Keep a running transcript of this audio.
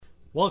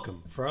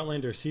Welcome for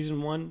Outlander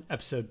Season 1,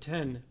 Episode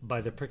 10, By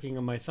the Pricking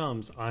of My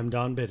Thumbs. I'm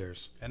Don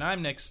Bitters. And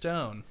I'm Nick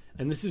Stone.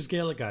 And this is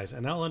Gaelic Guys,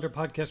 an Outlander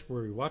podcast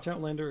where we watch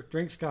Outlander,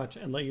 drink scotch,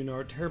 and let you know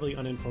our terribly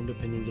uninformed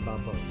opinions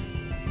about both.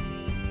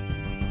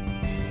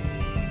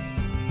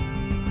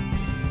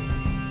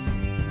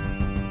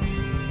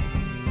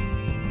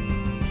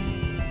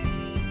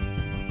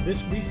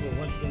 This week we're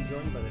once again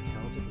joined by the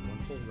talented and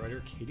wonderful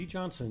writer Katie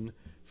Johnson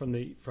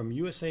from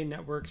USA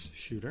Network's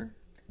Shooter.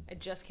 I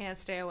just can't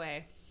stay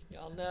away.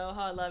 Y'all know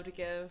how I love to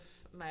give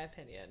my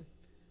opinion.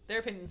 Their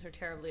opinions are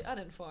terribly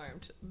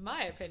uninformed.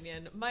 My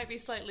opinion might be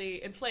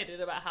slightly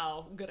inflated about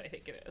how good I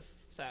think it is.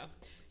 So,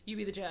 you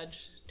be the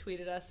judge. Tweet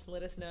at us.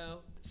 Let us know.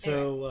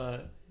 So,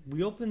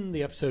 we open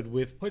the episode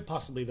with quite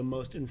possibly the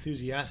most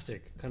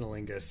enthusiastic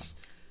cunnilingus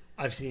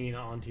I've seen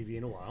on TV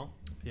in a while.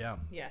 Yeah.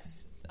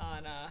 Yes,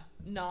 on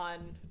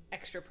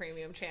non-extra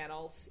premium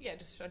channels. Yeah,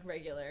 just on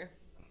regular,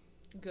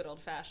 good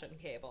old-fashioned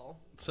cable.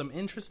 Some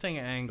interesting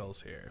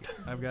angles here,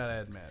 I've got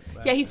to admit.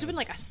 Yeah, he's doing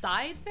like a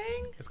side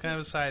thing. It's kind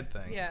of a side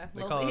thing. Yeah.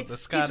 They call it the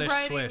Scottish he's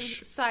riding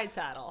swish. Side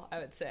saddle, I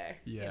would say.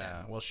 Yeah, you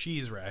know? well,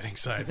 she's riding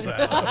side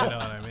saddle, you know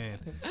what I mean.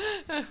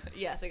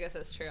 Yes, I guess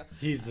that's true.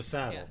 He's the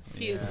saddle. Yeah,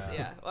 he is.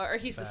 Yeah, or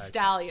he's Fact. the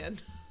stallion.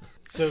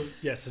 So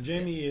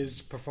Jamie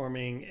is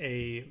performing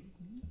a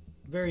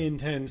very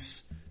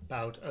intense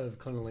bout of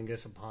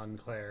cunnilingus upon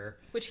Claire.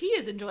 Which he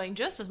is enjoying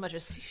just as much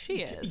as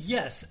she is.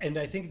 Yes, and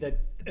I think that,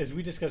 as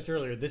we discussed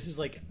earlier, this is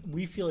like,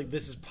 we feel like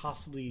this is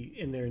possibly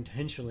in there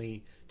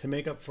intentionally to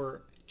make up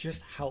for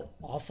just how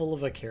awful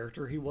of a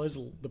character he was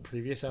the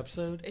previous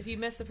episode. If you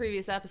missed the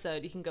previous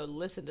episode, you can go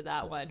listen to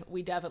that one.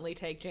 We definitely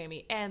take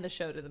Jamie and the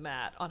show to the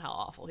mat on how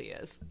awful he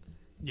is.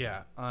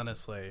 Yeah,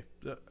 honestly.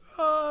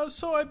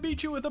 So I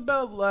beat you with a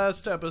belt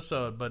last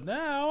episode, but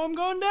now I'm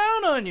going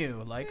down on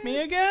you. Like me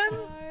again?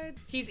 Fine.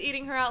 He's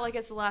eating her out like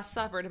it's the Last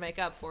Supper to make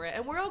up for it,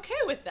 and we're okay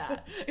with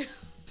that.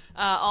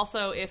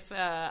 Also, if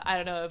I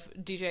don't know if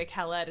DJ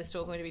Khaled is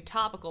still going to be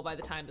topical by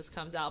the time this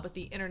comes out, but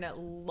the internet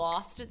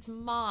lost its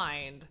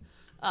mind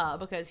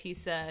because he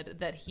said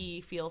that he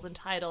feels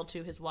entitled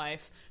to his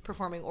wife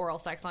performing oral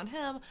sex on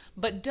him,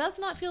 but does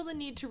not feel the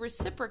need to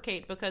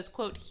reciprocate because,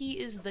 quote, he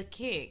is the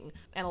king.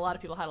 And a lot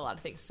of people had a lot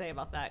of things to say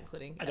about that,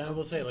 including... And I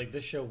will say, like,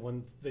 this show,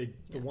 the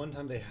one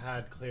time they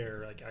had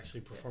Claire, like,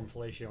 actually perform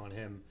fellatio on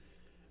him,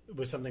 it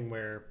was something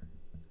where...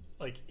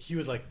 Like, he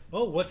was like,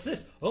 oh, what's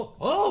this?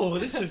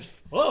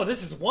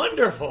 This is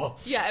wonderful.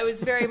 Yeah, it was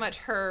very much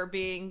her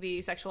being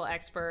the sexual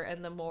expert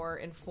and the more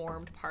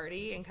informed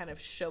party and kind of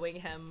showing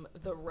him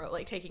the road,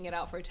 like taking it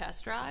out for a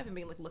test drive and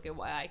being like, look at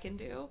what I can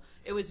do.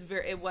 It was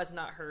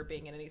not her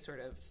being in any sort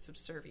of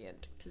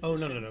subservient position. Oh,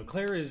 no.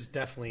 Claire is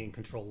definitely in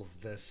control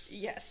of this.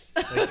 Yes.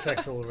 Like,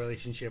 sexual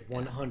relationship,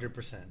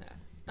 100%. Yeah.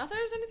 Not that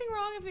there's anything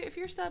wrong if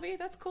you're stubby.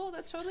 That's cool.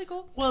 That's totally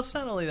cool. Well, it's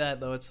not only that,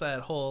 though. It's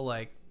that whole,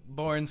 like,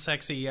 Born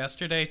Sexy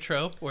Yesterday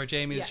trope where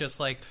Jamie's just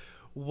like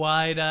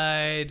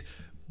wide-eyed,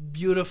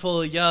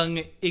 beautiful,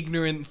 young,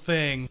 ignorant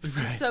thing.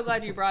 I'm so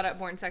glad you brought up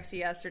Born Sexy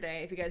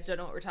Yesterday. If you guys don't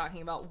know what we're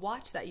talking about,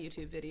 watch that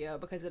YouTube video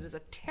because it is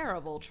a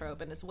terrible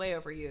trope and it's way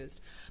overused.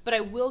 But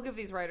I will give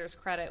these writers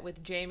credit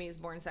with Jamie's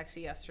Born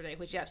Sexy Yesterday,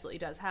 which he absolutely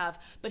does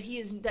have, but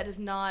that does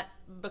not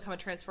become a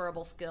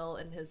transferable skill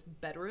in his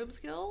bedroom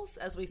skills,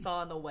 as we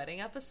saw in the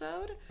wedding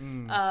episode,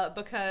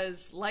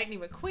 because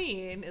Lightning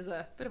McQueen is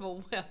a bit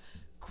of a...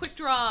 quick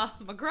draw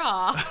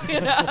McGraw, you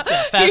know?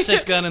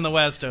 Fastest gun in the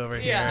West over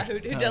here. Yeah,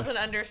 who doesn't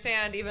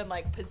understand even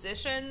like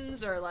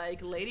positions or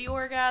like lady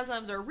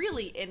orgasms or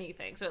really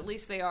anything. So at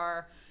least they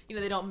are,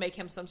 they don't make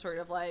him some sort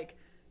of like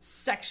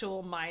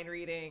sexual mind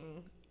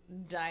reading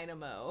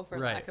dynamo, for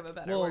lack of a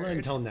better word.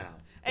 Until now.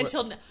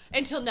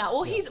 Until now.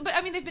 Well, but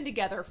I mean, they've been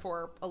together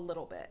for a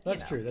little bit.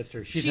 That's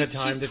true. She's had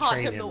time to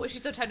train him.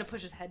 She's had time to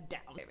push his head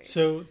down. Maybe.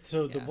 So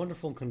the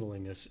wonderful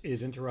cunnilingus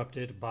is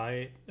interrupted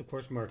by, of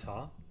course,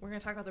 Murtaugh. We're going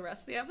to talk about the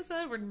rest of the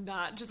episode? We're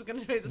not just going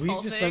to do this We've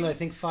whole just thing? spent, I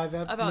think, 5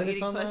 minutes about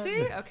eating on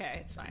pussy? that. Okay,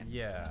 it's fine.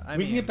 Yeah.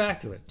 We can get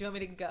back to it. Do you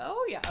want me to go?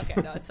 Yeah, okay.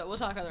 No, so we'll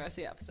talk about the rest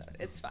of the episode.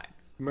 It's fine.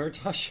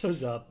 Murtaugh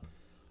shows up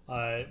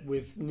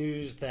with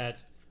news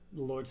that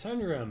Lord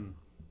Sandringham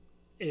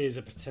is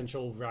a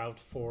potential route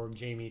for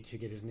Jamie to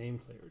get his name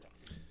cleared.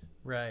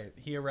 Right.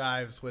 He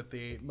arrives with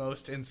the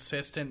most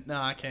insistent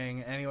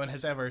knocking anyone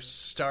has ever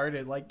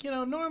started. Like,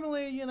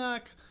 normally you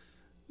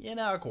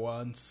knock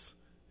once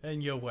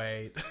and you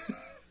wait.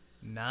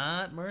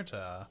 Not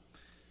Murtaugh.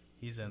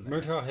 He's in there.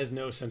 Murtaugh has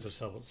no sense of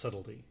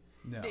subtlety.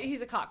 No.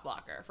 He's a cock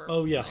blocker.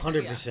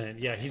 100%.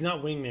 Yeah, he's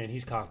not wingman,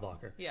 he's cock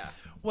blocker. Yeah.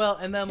 Well,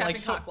 and then Captain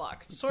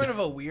Cockblock. sort of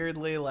a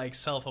weirdly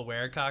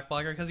self-aware cock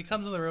blocker, because he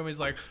comes in the room, he's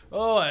like,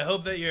 oh, I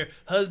hope that your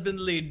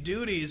husbandly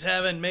duties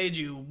haven't made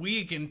you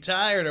weak and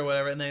tired or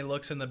whatever, and then he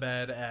looks in the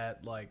bed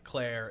at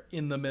Claire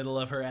in the middle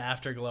of her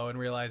afterglow and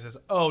realizes,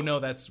 oh no,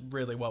 that's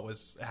really what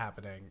was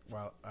happening.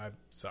 Well, I'm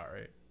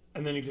sorry.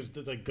 And then he just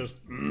goes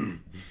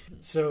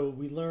So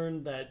we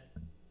learned that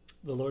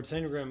the Lord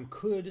Sandringham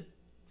could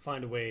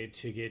find a way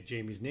to get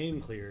Jamie's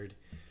name cleared,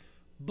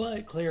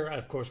 but Claire,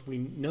 of course,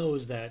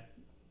 knows that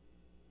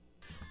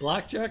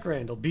Blackjack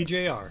Randall,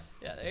 BJR,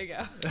 Yeah, there you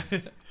go.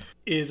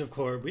 is, of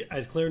course,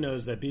 as Claire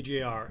knows, that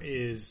BJR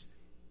is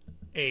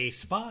a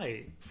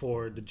spy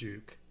for the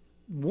Duke.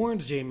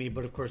 Warns Jamie,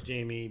 but of course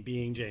Jamie,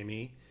 being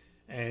Jamie,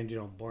 and,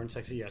 born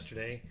sexy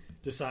yesterday,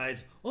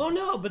 decides, oh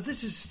no, but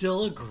this is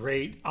still a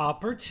great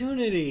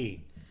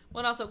opportunity. Well,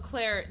 and also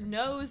Claire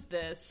knows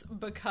this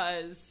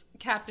because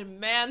Captain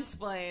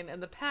Mansplain in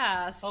the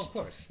past. Oh, of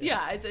course.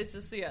 Yeah, it's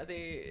just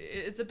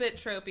it's a bit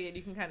tropey, and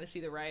you can kind of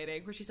see the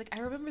writing where she's like, I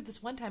remember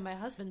this one time my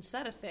husband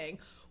said a thing.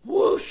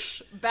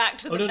 Whoosh! Back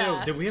to the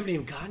past. No, we haven't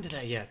even gotten to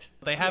that yet.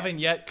 They haven't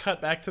yet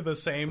cut back to the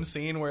same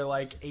scene where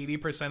like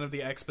 80% of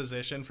the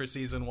exposition for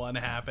season 1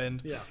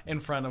 happened in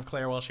front of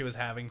Claire while she was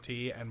having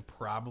tea and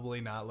probably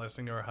not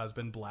listening to her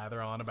husband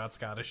blather on about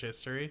Scottish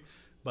history,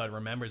 but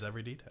remembers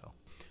every detail.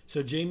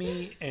 So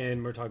Jamie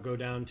and Murtaugh go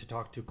down to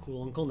talk to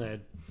cool Uncle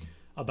Ned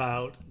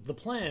about the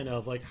plan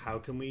of, like, how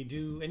can we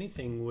do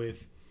anything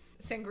with...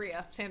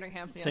 Sangria.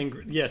 Sandringham.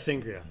 Yeah.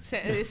 Sangria.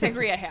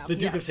 Sangria ham. The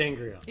Duke of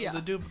Sangria. Yeah.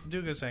 The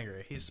Duke of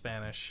Sangria. He's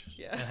Spanish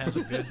and has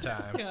a good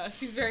time. Yes,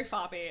 he's very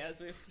foppy, as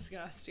we've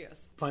discussed,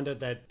 yes. Find out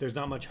that there's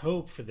not much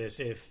hope for this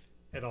if,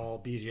 at all,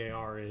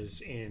 BJR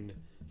is in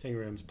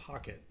Sangriham's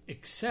pocket,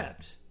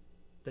 except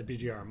that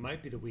BJR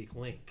might be the weak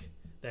link.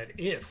 That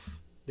if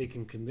they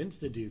can convince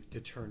the Duke to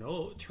turn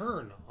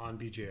on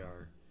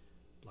BJR,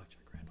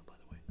 Blackjack Randall, by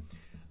the way,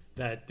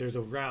 that there's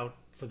a route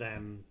for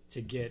them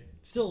to get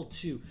still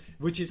to,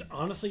 which is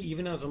honestly,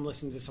 even as I'm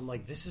listening to this, I'm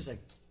like, this is a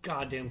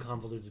goddamn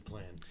convoluted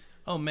plan.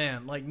 Oh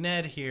man, like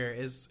Ned here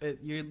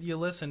you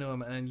listen to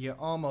him and you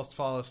almost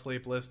fall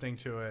asleep listening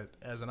to it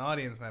as an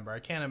audience member. I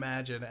can't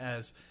imagine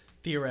as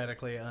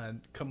theoretically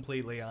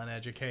completely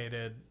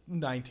uneducated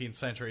 19th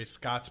century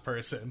Scots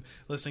person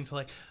listening to,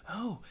 like,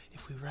 oh,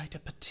 if we write a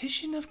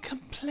petition of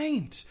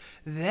complaint,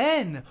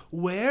 then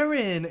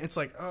wherein it's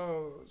like,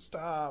 oh,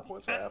 stop,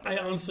 what's happening?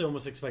 I honestly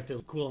almost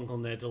expected cool Uncle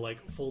Ned to, like,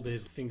 fold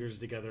his fingers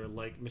together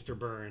like Mr.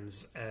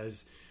 Burns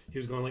as he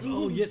was going like,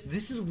 oh yes,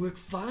 this will work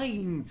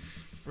fine.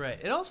 Right.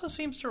 It also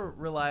seems to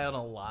rely on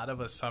a lot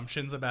of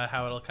assumptions about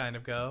how it'll kind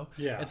of go.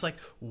 Yeah. It's like,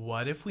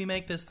 what if we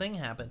make this thing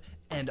happen,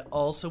 and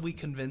also we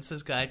convince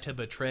this guy to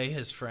betray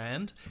his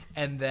friend,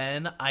 and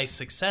then I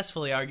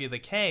successfully argue the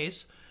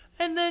case,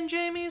 and then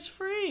Jamie's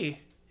free.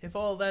 If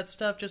all that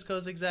stuff just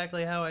goes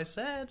exactly how I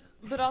said.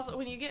 But also,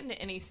 when you get into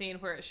any scene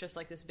where it's just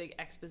like this big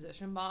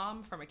exposition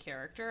bomb from a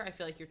character, I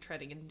feel like you're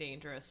treading in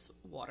dangerous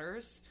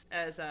waters.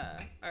 As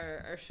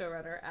our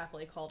showrunner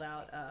aptly called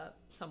out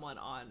someone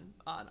on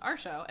our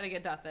show, and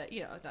again, not that,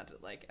 not to,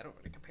 like, I don't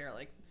want to compare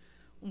like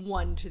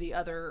one to the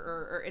other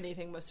or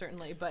anything, most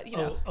certainly, but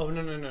no.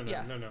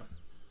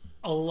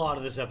 A lot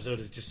of this episode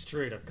is just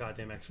straight up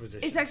goddamn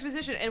exposition. It's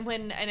exposition,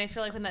 and I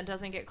feel like when that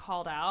doesn't get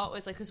called out,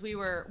 it's like, because we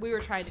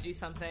were trying to do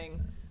something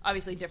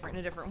obviously different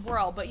in a different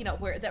world, but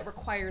where that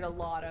required a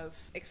lot of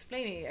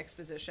explaining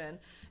exposition,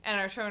 and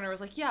our showrunner was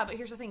like, yeah, but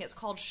here's the thing, it's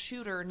called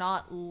shooter,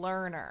 not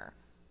learner.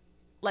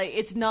 Like,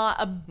 it's not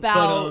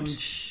about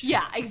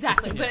yeah,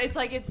 exactly. But it's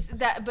like, it's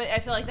that, but I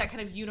feel like that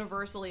kind of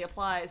universally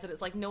applies, that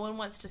it's like no one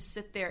wants to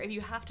sit there, if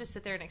you have to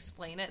sit there and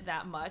explain it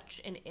that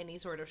much in any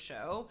sort of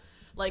show,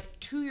 like,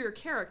 to your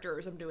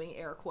characters, I'm doing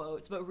air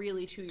quotes, but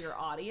really to your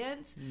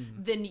audience,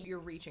 then you're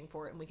reaching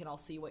for it and we can all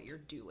see what you're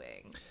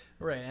doing.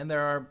 Right, and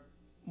there are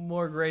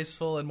more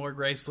graceful and more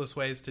graceless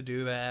ways to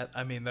do that.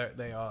 I mean,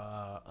 they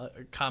are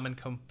a common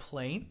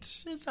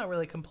complaint. It's not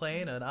really a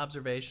complaint, an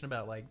observation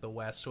about, like, the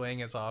West Wing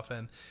is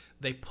often,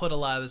 they put a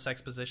lot of this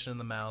exposition in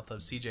the mouth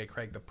of C.J.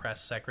 Craig, the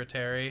press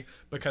secretary,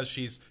 because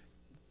she's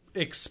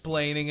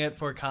explaining it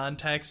for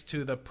context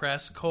to the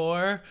press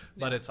corps,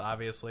 but it's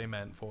obviously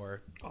meant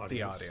for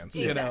the audience,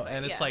 Exactly.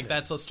 And it's like,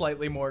 that's a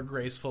slightly more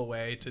graceful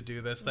way to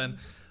do this than,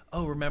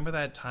 oh, remember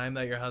that time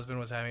that your husband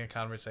was having a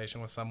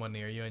conversation with someone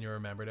near you and you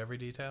remembered every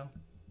detail?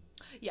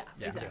 Yeah,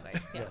 exactly.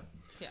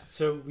 Yeah.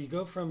 So we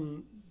go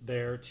from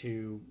there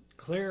to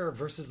Claire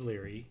versus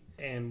Leary,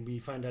 and we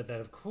find out that,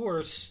 of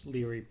course,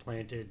 Leary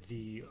planted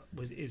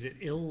is it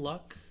ill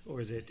luck or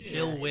is it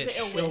ill wish?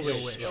 Ill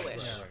wish.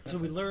 Right. So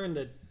we learn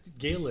that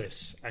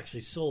Gaelis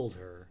actually sold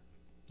her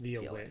the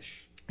ill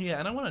wish. Yeah,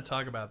 and I want to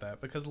talk about that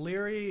because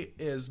Leary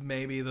is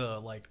maybe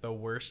the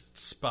worst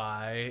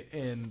spy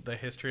in the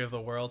history of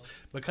the world,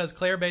 because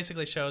Claire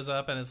basically shows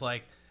up and is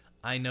like,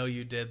 I know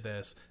you did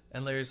this.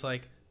 And Leary's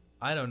like,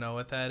 I don't know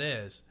what that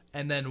is.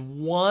 And then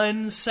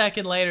 1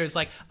 second later is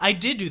like, I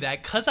did do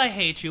that because I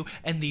hate you,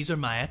 and these are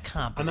my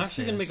accomplices. I'm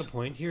actually going to make a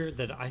point here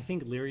that I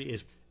think Leary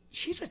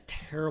she's a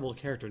terrible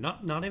character.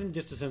 Not even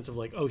just a sense of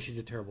like, oh, she's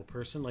a terrible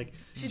person. Like,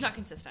 she's not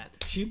consistent.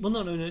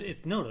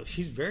 No.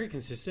 She's very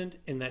consistent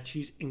in that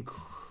she's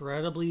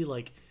incredibly,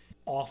 like,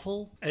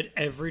 awful at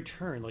every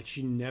turn. Like,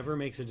 she never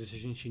makes a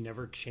decision. She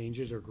never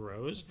changes or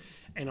grows.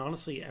 And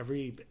honestly,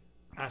 every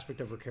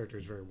aspect of her character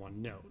is very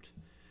one note.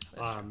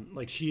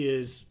 Like, she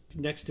is,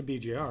 next to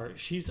BJR,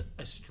 she's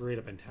a straight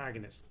up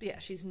antagonist. Yeah,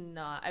 she's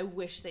not. I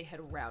wish they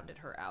had rounded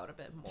her out a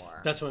bit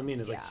more. That's what I mean,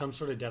 is like some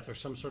sort of depth or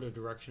some sort of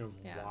direction of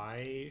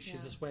why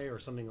she's this way, or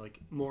something like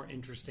more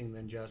interesting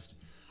than just,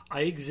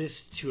 I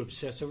exist to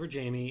obsess over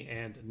Jamie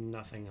and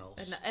nothing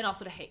else. And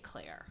also to hate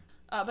Claire.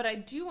 But I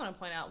do want to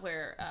point out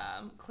where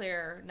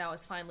Claire now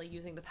is finally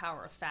using the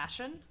power of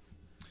fashion.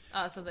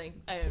 Something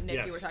Nick,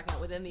 Yes. you were talking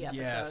about within the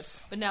episode.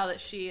 Yes. But now that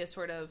she is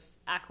sort of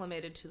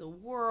acclimated to the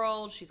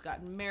world, she's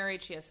gotten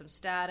married, she has some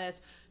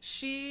status,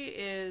 she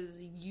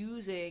is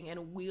using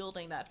and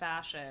wielding that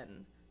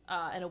fashion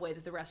in a way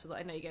that the rest of the...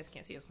 I know you guys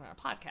can't see us on our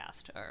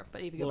podcast,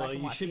 but if you go back and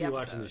you watch should the be episode,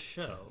 watching the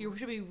show. you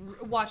should be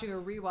watching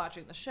or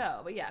rewatching the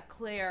show. But yeah,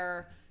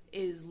 Claire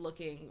is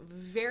looking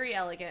very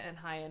elegant and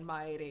high and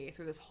mighty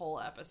through this whole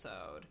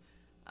episode.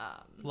 A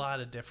lot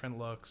of different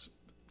looks.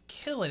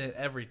 Killing it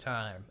every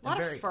time. A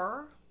lot And of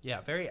fur. Yeah,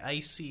 very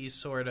icy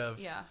sort of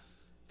Yeah.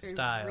 Very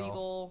style.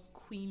 regal,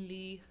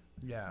 queenly,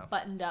 Yeah.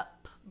 buttoned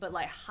up, but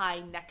like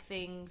high neck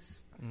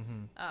things.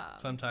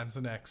 Sometimes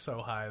the neck's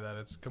so high that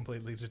it's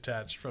completely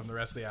detached from the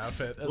rest of the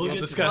outfit, as We'll we'll get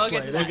to discuss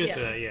We'll get to later. that, We'll get yes.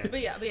 to that,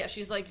 yeah. But yeah,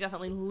 she's like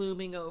definitely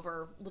looming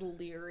over little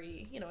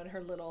Leary, in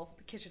her little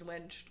kitchen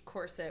wench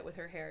corset with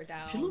her hair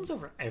down. She looms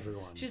over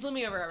everyone. She's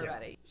looming over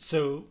everybody.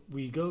 So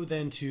we go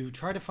then to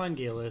try to find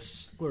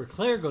Galus, where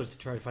Claire goes to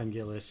try to find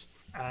Galus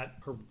at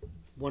her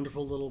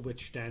wonderful little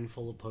witch den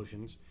full of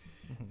potions.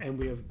 And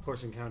we, of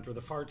course, encounter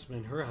the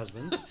fartsman, her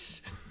husband.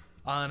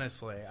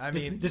 Honestly, I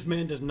mean, This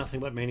man does nothing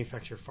but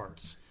manufacture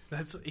farts.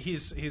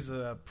 he's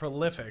a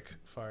prolific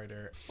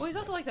farter. Well, he's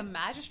also like the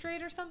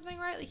magistrate or something,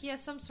 right? Like he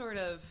has some sort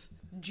of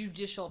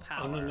judicial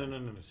power. Oh,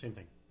 no. Same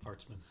thing.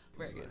 Fartsman.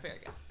 Very good, very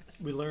good.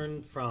 We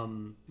learn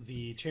from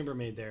the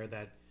chambermaid there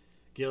that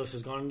Galus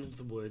has gone into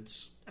the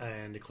woods,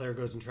 and Claire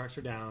goes and tracks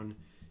her down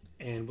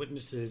and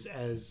witnesses,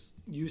 as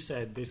you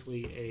said,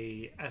 basically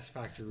a S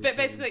Factor routine. But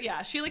basically,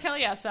 yeah, Sheila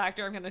Kelly S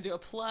Factor. I'm going to do a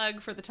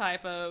plug for the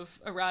type of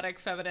erotic,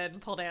 feminine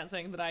pole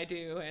dancing that I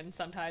do, and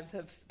sometimes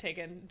have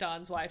taken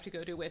Don's wife to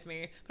go do with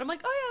me. But I'm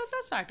like, oh yeah,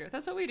 that's S Factor.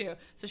 That's what we do.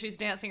 So she's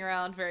dancing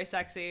around, very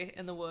sexy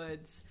in the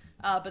woods.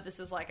 But this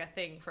is like a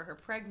thing for her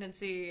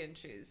pregnancy, and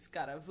she's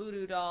got a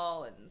voodoo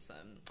doll and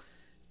some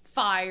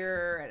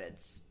fire, and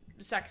it's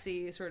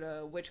sexy, sort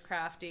of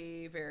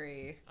witchcrafty,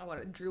 very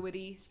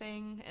druidy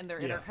thing, and they're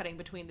intercutting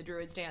between the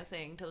druids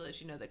dancing to let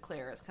you know that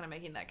Claire is kind of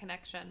making that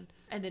connection.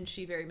 And then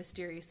she very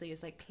mysteriously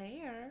is like,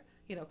 Claire,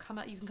 come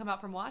out. You can come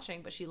out from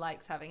watching, but she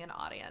likes having an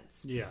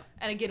audience. Yeah.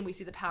 And again, we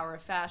see the power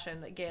of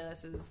fashion, that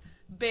Galus is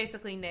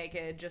basically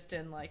naked, just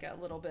in like a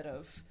little bit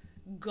of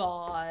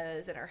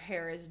gauze, and her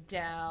hair is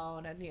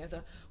down, and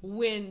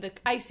the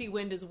icy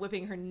wind is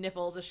whipping her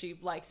nipples, as she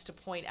likes to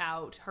point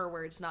out. Her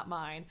words, not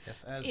mine.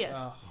 Yes, as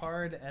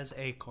hard as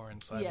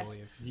acorns, I Yes.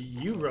 believe.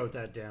 You wrote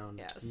that down,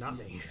 Yes. not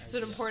me. It's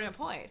an important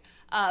point.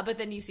 But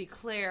then you see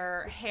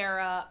Claire, hair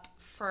up,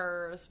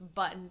 furs,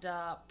 buttoned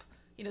up.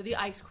 The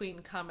Ice Queen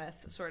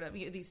cometh, sort of.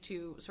 These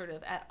two sort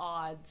of at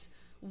odds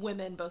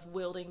women, both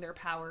wielding their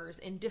powers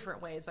in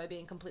different ways by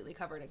being completely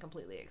covered and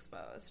completely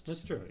exposed.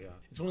 That's true, yeah.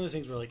 It's one of those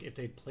things where, like, if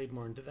they played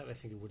more into that, I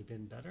think it would have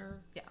been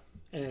better. Yeah.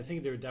 And I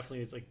think there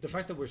definitely is, like, the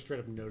fact that we're straight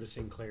up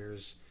noticing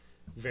Claire's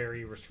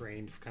very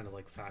restrained kind of,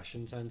 like,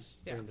 fashion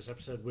sense during this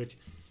episode, which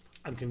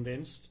I'm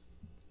convinced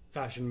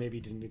fashion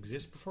maybe didn't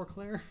exist before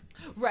Claire.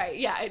 Right,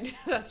 yeah,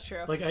 that's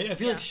true. Like, I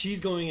feel like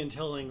she's going and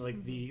telling,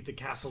 like, the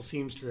castle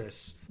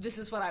seamstress, This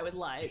is what I would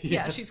like. Yes.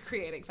 Yeah, she's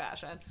creating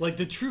fashion. like,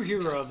 the true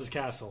hero of this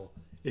castle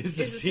is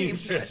the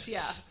seamstress.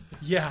 Yeah.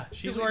 Yeah,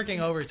 she's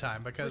working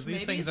overtime because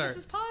these Maybe things it's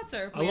are. Mrs. Potts,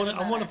 I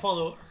want to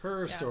follow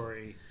her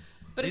story.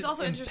 But it's It's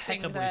also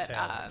interesting impeccably that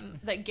tailored.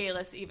 that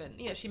Galus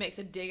even, she makes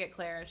a dig at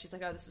Claire, and she's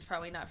like, oh, this is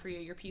probably not for you.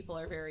 Your people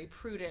are very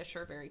prudish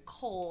or very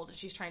cold. And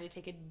she's trying to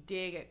take a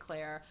dig at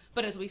Claire.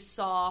 But as we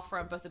saw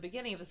from both the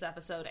beginning of this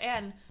episode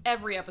and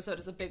every episode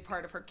is a big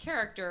part of her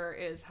character,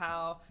 is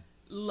how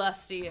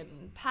lusty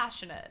and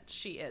passionate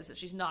she is. That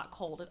she's not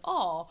cold at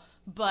all,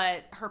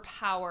 but her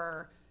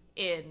power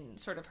in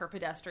sort of her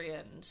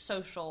pedestrian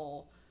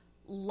social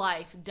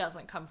life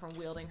doesn't come from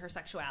wielding her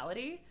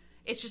sexuality.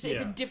 It's just,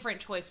 it's a different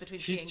choice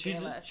between she and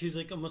Galus.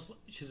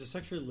 She's a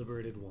sexually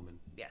liberated woman.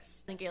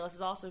 Yes. And Galus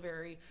is also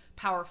very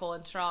powerful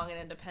and strong and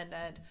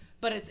independent,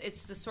 but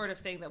it's the sort of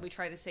thing that we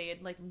try to say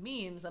in like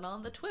memes and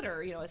on the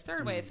Twitter, as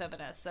third wave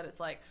feminists, that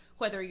it's like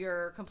whether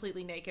you're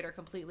completely naked or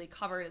completely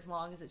covered, as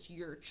long as it's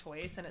your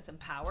choice and it's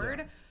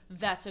empowered,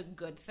 that's a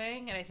good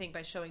thing. And I think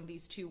by showing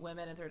these two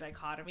women and their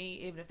dichotomy,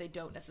 even if they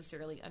don't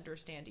necessarily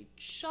understand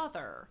each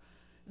other,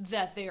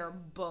 that they are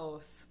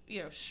both,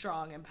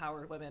 strong,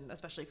 empowered women,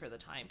 especially for the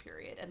time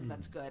period, and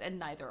that's good. And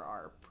neither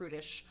are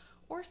prudish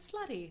or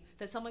slutty,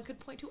 that someone could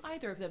point to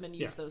either of them and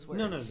use those words.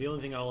 No. The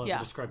only thing I'll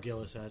ever describe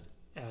Galus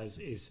as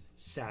is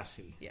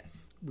sassy.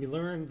 Yes. We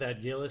learned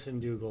that Galus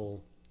and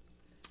Dougal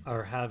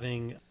are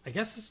having, I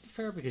guess it's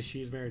fair because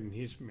she's married and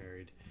he's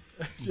married.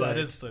 That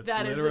is the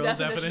literal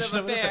definition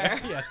of affair.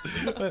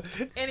 Yes.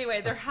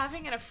 Anyway, they're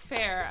having an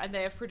affair, and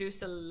they have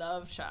produced a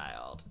love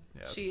child.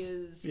 Yes. She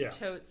is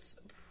totes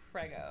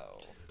prego.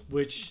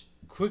 Which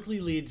quickly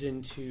leads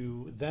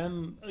into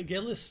them,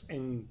 Galus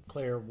and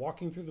Claire,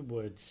 walking through the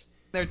woods.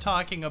 They're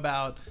talking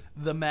about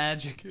the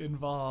magic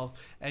involved,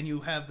 and you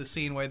have the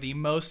scene where the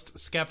most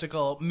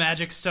skeptical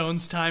Magic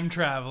Stones time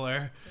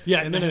traveler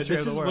in the history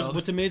of the world.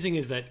 What's amazing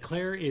is that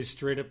Claire is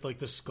straight up like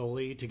the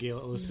Scully to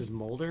Galus's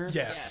Mulder.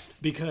 Yes.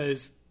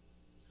 Because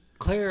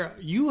Claire,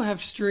 you have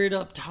straight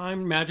up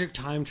magic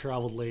time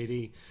traveled,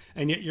 lady,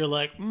 and yet you're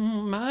like,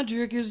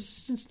 magic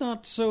it's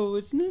not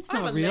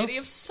I'm a real. lady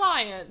of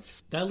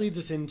science. That leads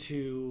us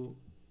into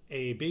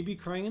a baby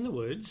crying in the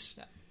woods,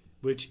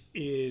 which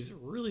is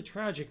really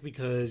tragic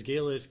because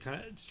Galus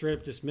kind of straight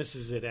up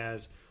dismisses it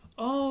as,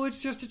 oh, it's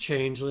just a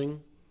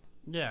changeling.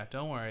 Yeah,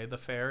 don't worry. The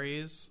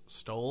fairies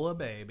stole a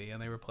baby and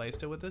they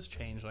replaced it with this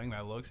changeling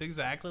that looks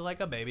exactly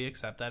like a baby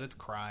except that it's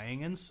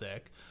crying and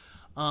sick.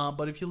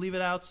 But if you leave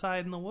it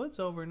outside in the woods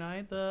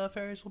overnight, the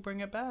fairies will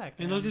bring it back.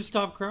 And they'll just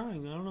stop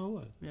crying. I don't know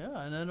what.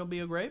 Yeah, and then it'll be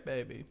a great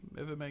baby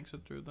if it makes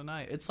it through the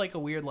night. It's like a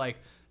weird, like,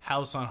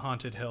 house on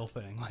Haunted Hill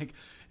thing. Like,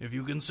 if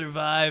you can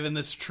survive in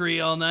this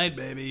tree all night,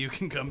 baby, you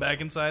can come back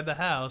inside the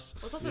house.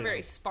 Well, it's also a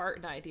very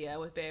Spartan idea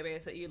with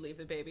babies, that you leave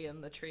the baby in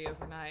the tree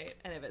overnight,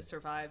 and if it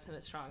survives and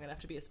it's strong enough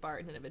to be a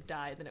Spartan, and if it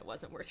died, then it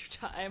wasn't worth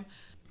your time.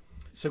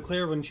 So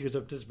Claire, when she goes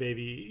up to this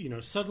baby,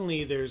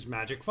 suddenly there's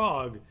magic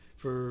fog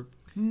for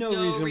no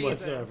reason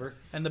whatsoever.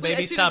 And the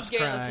baby stops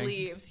crying. As soon as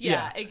Galus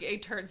crying. leaves,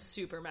 it turns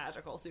super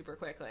magical super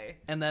quickly.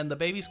 And then the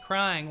baby's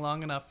crying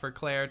long enough for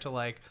Claire to,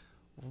 like,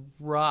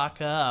 rock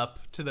up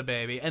to the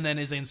baby, and then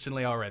is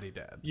instantly already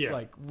dead. Yeah.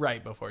 Like,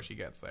 right before she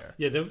gets there.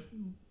 Yeah,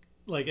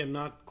 I'm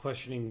not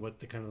questioning what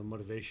the kind of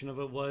motivation of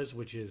it was,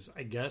 which is,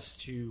 I guess,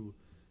 to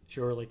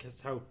show her, like,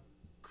 how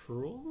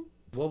cruel.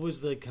 What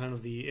was the kind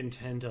of the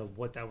intent of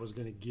what that was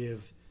going to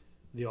give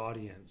the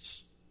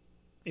audience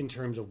in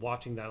terms of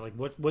watching that? Like,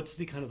 what's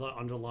the kind of the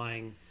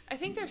underlying? I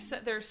think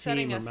they're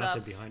setting us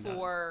up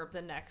for that.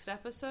 the next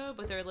episode,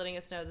 but they're letting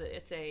us know that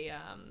it's a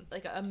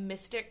like a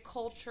mystic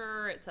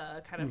culture. It's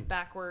a kind of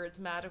backwards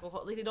magical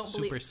culture. Like, they don't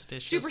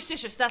superstitious.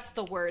 Superstitious. That's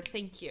the word.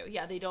 Thank you.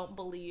 Yeah, they don't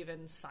believe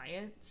in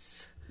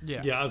science.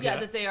 Yeah. Okay. Yeah,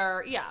 that they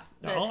are. Yeah,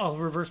 I'll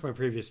reverse my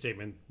previous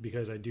statement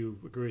because I do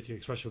agree with you,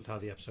 especially with how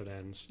the episode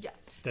ends. Yeah,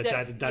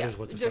 that is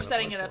what they're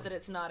setting it up, that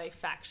it's not a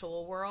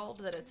factual world,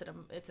 that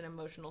it's an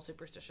emotional,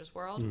 superstitious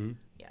world. Mm-hmm.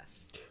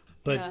 Yes,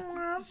 but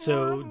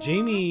so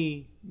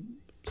Jamie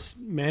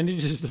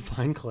manages to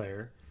find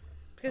Claire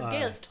because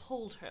Galus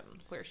told him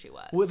where she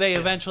was. Well, they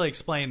eventually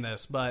explain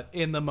this, but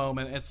in the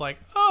moment, it's like,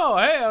 oh,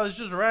 hey, I was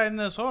just riding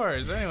this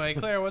horse. Anyway,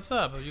 Claire, what's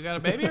up? You got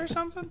a baby or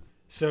something?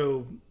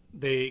 So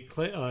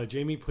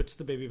Jamie puts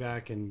the baby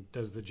back and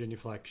does the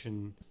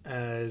genuflection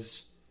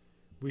as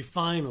we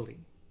finally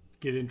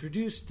get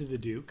introduced to the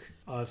Duke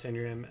of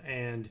Sandringham.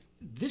 And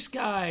this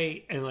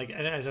guy, and like,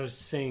 as I was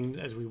saying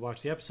as we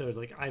watched the episode,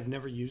 like, I've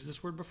never used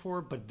this word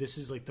before, but this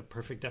is like the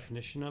perfect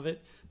definition of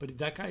it. But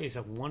that guy is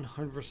a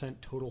 100%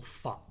 total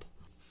fop.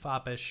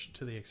 Foppish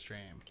to the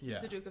extreme. Yeah.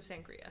 The Duke of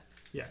Sangria.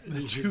 Yeah,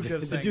 the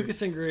Duke of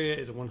Sangria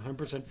is a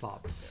 100%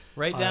 fop.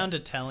 Right down to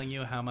telling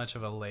you how much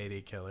of a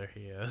lady killer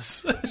he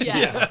is.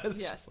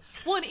 Yes.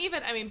 Well, and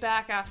even, I mean,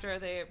 back after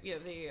the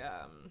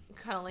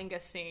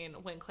Cunnilingus scene,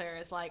 when Claire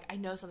is like, I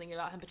know something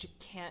about him, but you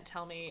can't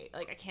tell me,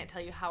 like, I can't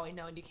tell you how I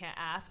know, and you can't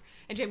ask.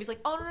 And Jamie's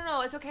like, oh,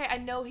 no, it's okay. I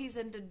know he's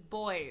into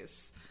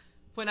boys.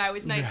 When I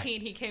was 19,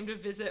 he came to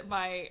visit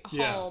my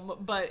home,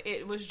 but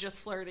it was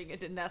just flirting. It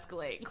didn't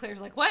escalate. And Claire's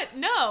like, what?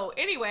 No.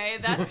 Anyway,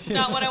 that's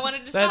not what I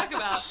wanted to talk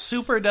about.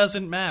 Super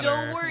doesn't matter.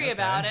 Don't worry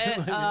about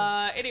it.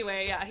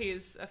 Anyway, yeah,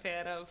 he's a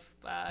fan of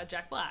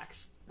Jack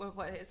Black's.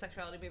 What, his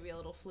sexuality may be a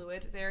little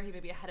fluid there. He may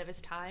be ahead of his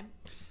time.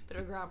 Bit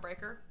of a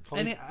groundbreaker.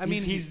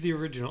 He's the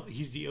original.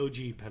 He's the OG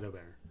pedo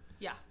bear.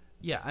 Yeah.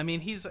 Yeah, I mean,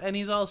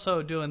 he's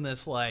also doing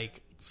this,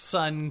 like,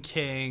 Sun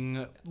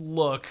King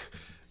look.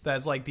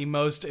 That's like the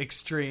most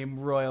extreme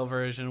royal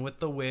version with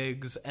the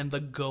wigs and the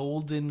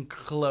golden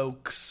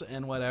cloaks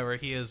and whatever.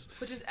 He is,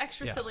 which is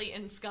extra silly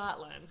in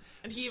Scotland.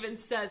 And he even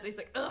says, he's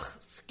like, ugh,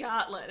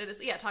 Scotland. It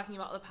is, talking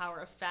about the power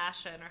of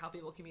fashion or how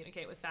people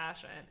communicate with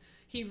fashion.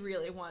 He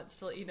really wants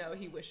to let you know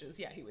he wishes,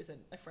 he was in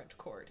a French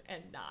court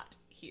and not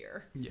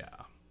here. Yeah.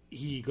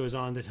 He goes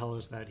on to tell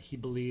us that he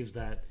believes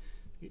that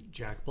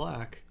Jack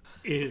Black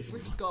is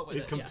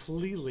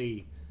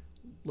completely...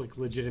 like,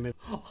 legitimate.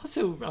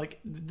 Also, like,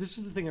 this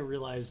is the thing I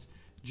realized,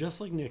 just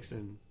like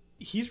Nixon,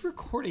 he's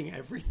recording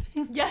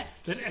everything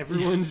that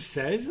everyone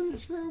says in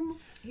this room.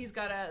 He's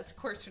got a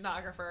court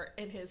stenographer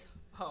in his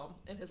home,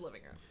 in his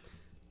living room.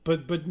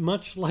 But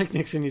much like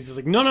Nixon, he's just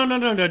like, no,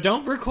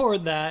 don't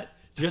record that.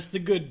 Just the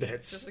good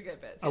bits. Just the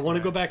good bits. I want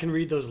to go back and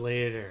read those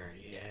later.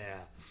 Yeah.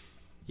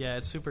 Yeah,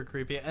 it's super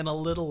creepy and a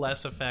little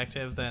less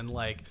effective than,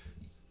 like,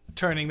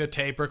 turning the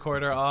tape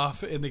recorder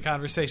off in the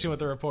conversation with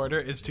the reporter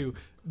is to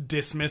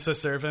dismiss a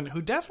servant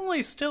who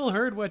definitely still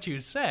heard what you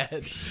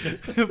said,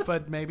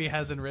 but maybe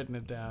hasn't written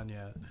it down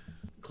yet.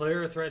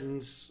 Claire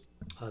threatens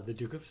the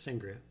Duke of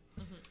Sangria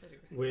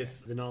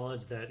with the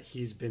knowledge that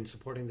he's been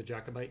supporting the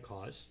Jacobite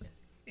cause,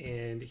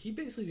 and he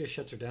basically just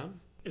shuts her down.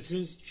 As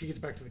soon as she gets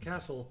back to the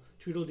castle,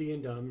 Tweedledee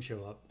and Dum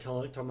show up,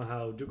 talking about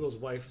how Dougal's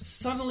wife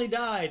suddenly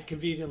died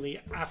conveniently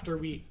after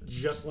we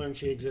just learned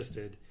she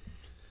existed.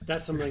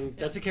 That's something.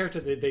 That's a character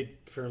that they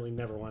fairly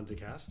never wanted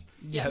to cast.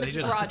 Yeah, they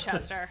Mrs.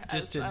 Rochester,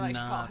 just as did I like to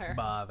call not her.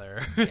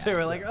 bother. They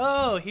were like,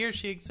 oh, here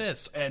she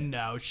exists, and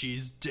now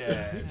she's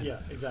dead. Yeah,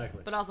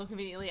 exactly. But also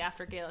conveniently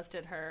after Galus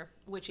did her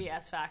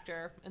witchy-ass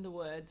factor in the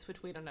woods,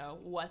 which we don't know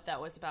what that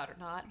was about or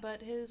not,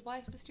 but his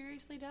wife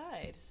mysteriously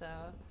died, so...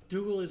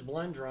 Dougal is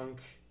blind drunk.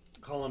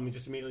 Colin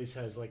just immediately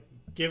says, like,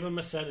 give him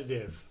a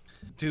sedative.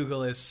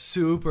 Dougal is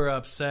super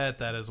upset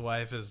that his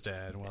wife is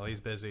dead while he's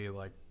busy,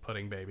 like,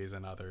 putting babies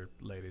in other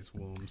ladies'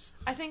 wombs.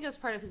 I think that's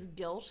part of his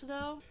guilt,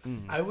 though.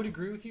 I would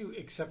agree with you,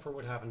 except for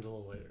what happens a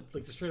little later.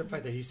 Like the straight up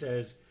fact that he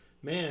says,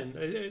 man,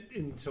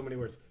 in so many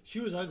words, she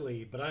was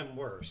ugly, but I'm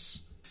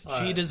worse.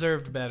 She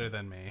deserved better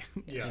than me.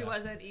 Yeah. She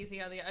wasn't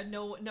easy on the...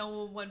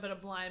 no one but a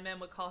blind man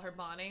would call her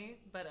Bonnie,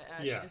 but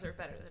she Yeah. deserved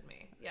better than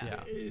me.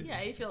 Yeah. Yeah,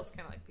 he feels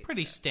kind of like...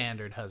 Pretty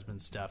standard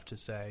husband stuff to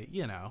say,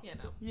 you know.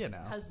 You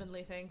know.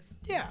 Husbandly things.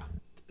 Yeah.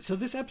 So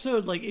this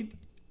episode, like,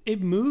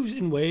 it moves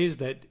in ways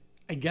that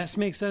I guess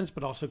make sense,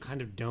 but also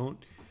kind of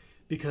don't.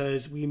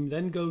 Because we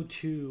then go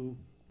to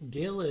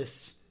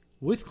Galus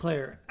with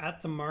Claire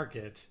at the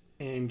market,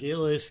 and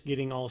Galus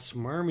getting all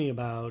smarmy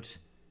about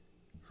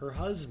her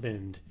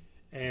husband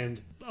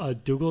and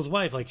Dougal's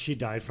wife, like she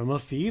died from a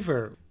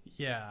fever.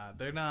 Yeah,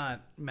 they're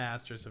not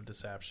masters of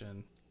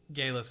deception.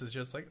 Galus is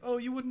just like, oh,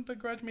 you wouldn't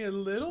begrudge me a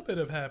little bit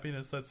of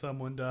happiness that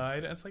someone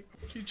died. And it's like,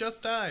 she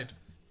just died.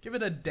 Give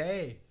it a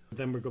day.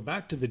 Then we go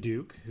back to the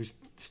Duke, who's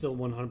still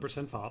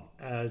 100% fop.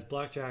 As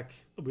Blackjack,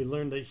 we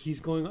learn that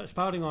he's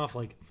spouting off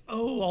like,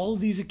 oh, all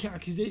these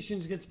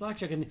accusations against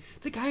Blackjack. And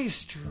the guy is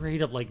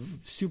straight up like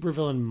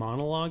supervillain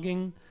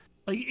monologuing.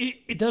 Like,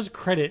 it does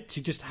credit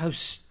to just how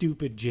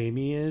stupid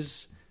Jamie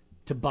is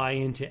to buy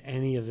into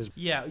any of this.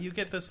 Yeah, you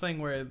get this thing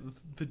where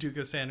the Duke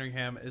of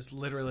Sandringham is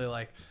literally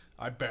like,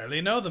 I barely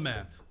know the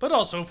man. But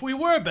also, if we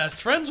were best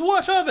friends,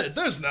 what of it?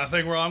 There's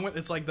nothing wrong with it.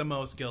 It's like the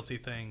most guilty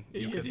thing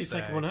you could It's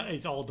say. like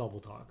it's all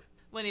double talk.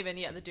 When even,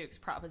 the Duke's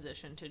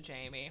proposition to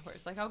Jamie, where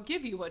it's like, I'll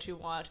give you what you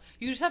want.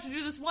 You just have to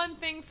do this one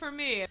thing for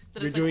me.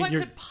 That it's like, what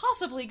could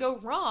possibly go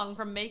wrong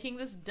from making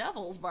this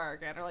devil's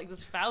bargain? Or like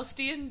this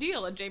Faustian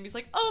deal? And Jamie's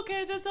like,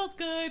 okay, that sounds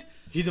good.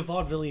 He's a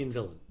vaudevillian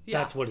villain. Yeah.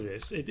 That's what it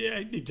is.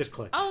 It just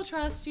clicks. I'll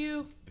trust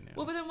you.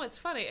 Well, but then what's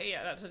funny,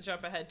 not to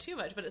jump ahead too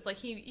much, but it's like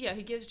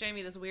he gives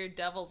Jamie this weird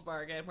devil's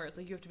bargain where it's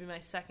like, you have to be my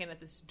second at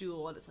this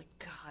duel, and it's like,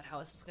 God, how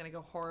is this going to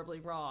go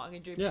horribly wrong?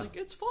 And Jamie's like,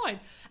 it's fine.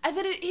 And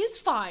then it is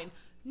fine.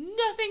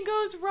 Nothing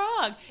goes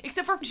wrong,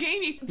 except for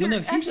Jamie. Well, no,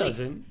 he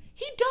doesn't.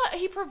 He does.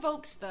 He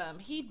provokes them.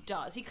 He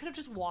does. He could have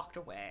just walked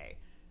away.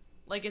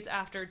 Like, it's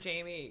after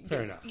Jamie...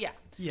 Fair enough. Yeah.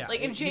 Yeah, Like,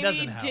 if he doesn't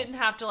Jamie help. didn't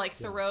have to, like,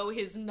 throw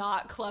his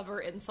not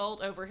clever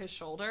insult over his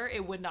shoulder,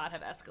 it would not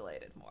have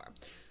escalated more.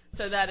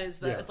 So that is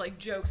it's like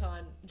jokes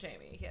on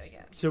Jamie yet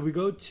again. So we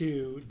go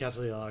to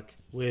Deathly Luck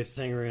with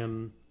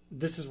Sangrim.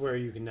 This is where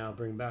you can now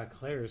bring back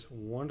Claire's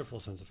wonderful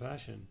sense of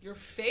fashion. Your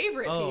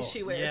favorite piece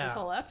she wears yeah. this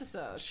whole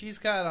episode. She's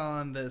got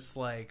on this,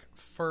 like,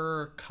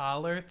 fur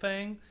collar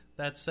thing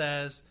that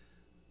says,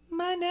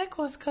 my neck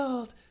was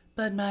cold,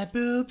 but my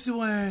boobs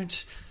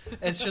weren't.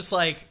 It's just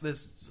like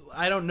this.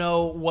 I don't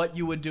know what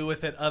you would do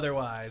with it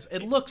otherwise.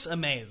 It looks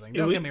amazing.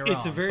 Don't get me wrong.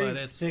 It's a very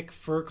but thick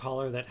fur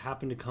collar that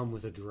happened to come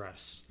with a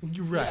dress.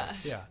 You're right.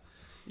 Yes.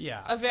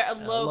 Yeah. A very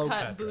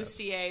low-cut dress.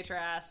 bustier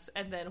dress,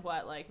 and then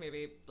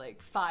maybe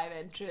 5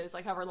 inches,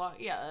 like however long,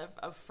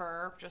 of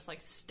fur, just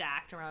like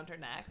stacked around her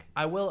neck.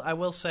 I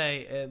will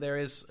say there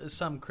is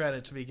some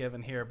credit to be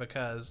given here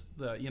because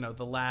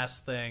the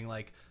last thing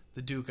like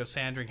the Duke of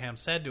Sandringham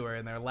said to her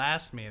in their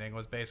last meeting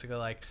was basically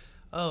like,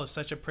 oh,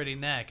 such a pretty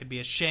neck. It'd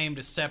be a shame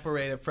to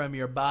separate it from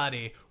your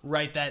body.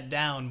 Write that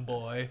down,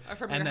 boy. Or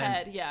from your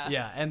head, yeah.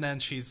 Yeah, and then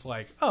she's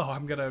like, oh,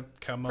 I'm going to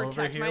come over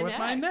Protect here my with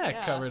my neck, neck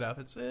yeah. covered up.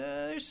 It's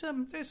there's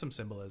some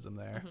symbolism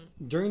there.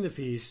 Mm-hmm. During the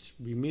feast,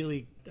 we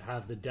immediately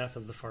have the death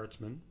of the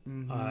fartsman,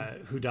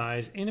 who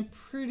dies in a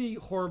pretty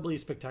horribly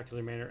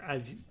spectacular manner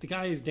as the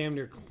guy is damn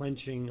near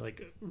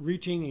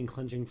reaching and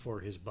clenching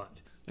for his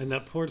butt. And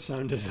that poor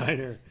sound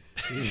designer...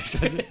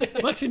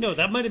 well, actually, no.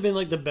 That might have been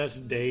like the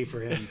best day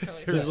for him.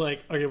 He was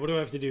like, "Okay, what do I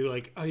have to do?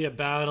 Like, oh yeah,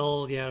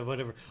 battle, yeah,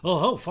 whatever.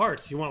 Oh,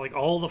 farts. You want like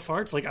all the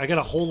farts? Like, I got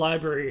a whole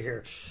library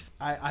here."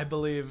 I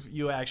believe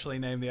you actually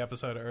named the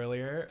episode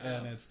earlier,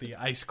 and it's the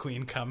Ice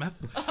Queen Cometh.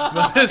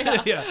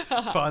 Yeah,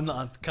 fun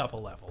on a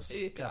couple levels.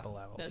 Couple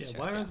levels. That's Yeah, true,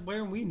 why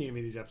aren't we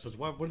naming these episodes?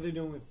 What are they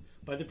doing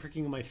by the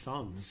pricking of my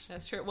thumbs?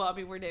 That's true. Well, I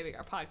mean, we're naming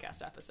our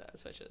podcast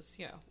episodes, which is,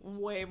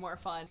 way more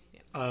fun.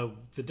 Yes.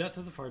 The death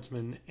of the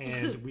fartsman,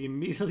 and we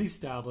immediately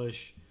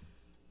establish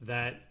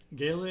that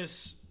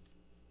Galus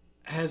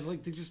has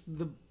like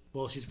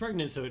she's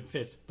pregnant, so it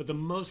fits, but the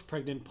most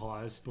pregnant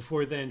pause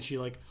before then she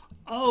like,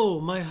 oh,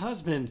 my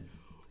husband,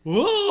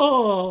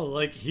 whoa,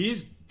 like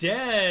he's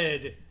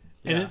dead.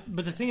 Yeah.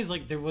 But the thing is,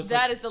 like, there was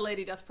That is the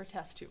lady doth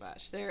protest too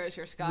much. There is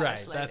your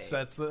Scottish Right, lady.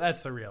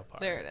 that's the real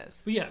part. There it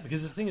is. But yeah,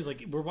 because the thing is,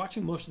 like, we're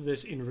watching most of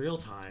this in real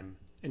time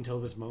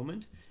until this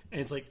moment, and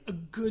it's like a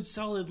good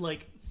solid,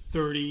 like,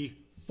 30,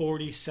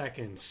 40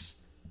 seconds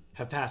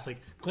have passed.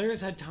 Like, Claire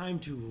has had time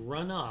to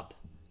run up,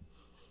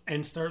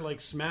 and start like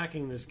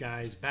smacking this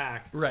guy's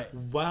back, Right.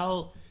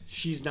 while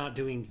she's not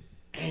doing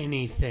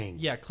anything.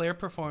 Yeah, Claire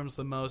performs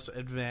the most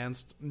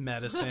advanced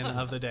medicine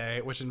of the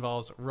day, which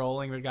involves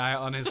rolling the guy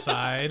on his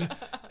side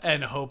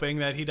and hoping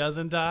that he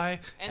doesn't die.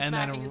 And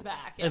smacking his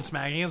back, yeah. And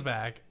smacking his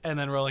back, and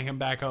then rolling him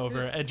back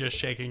over and just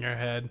shaking her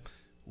head.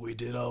 We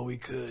did all we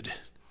could.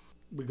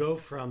 We go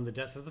from the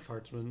death of the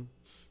Fartsman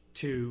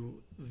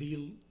to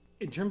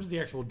in terms of the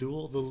actual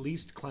duel, the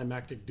least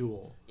climactic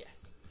duel. Yes.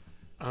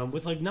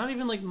 With like not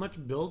even like much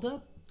build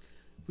up.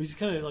 We just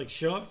kind of like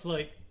show up to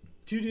like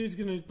two dudes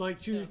gonna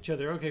like shoot each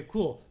other. Okay,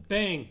 cool.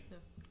 Bang.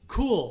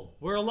 Cool.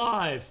 We're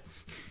alive.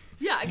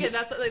 Yeah, again,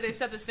 that's like they've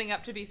set this thing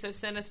up to be so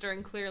sinister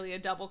and clearly a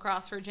double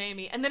cross for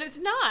Jamie, and then it's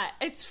not.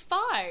 It's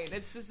fine.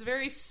 It's this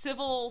very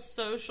civil,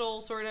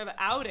 social sort of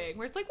outing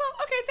where it's like, well,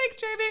 okay, thanks,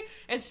 Jamie.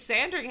 And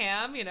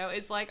Sandringham,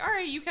 is like, all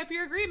right, you kept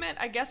your agreement.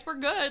 I guess we're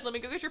good. Let me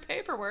go get your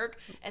paperwork,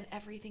 and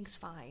everything's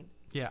fine.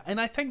 Yeah,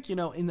 and I think,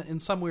 in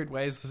some weird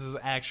ways, this is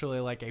actually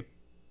like a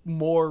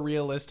more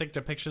realistic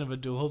depiction of a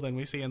duel than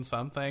we see in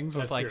some things,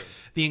 with That's like true.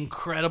 the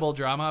incredible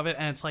drama of it.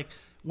 And it's like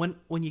when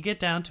you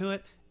get down to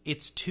it,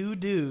 it's two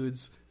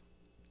dudes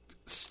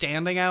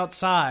standing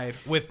outside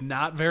with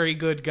not very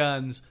good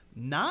guns,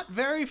 not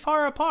very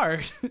far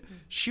apart,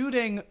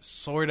 shooting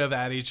sort of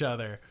at each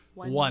other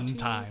one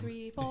time. 1, 2,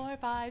 3, 4,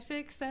 5,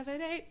 6,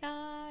 7, 8,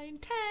 9,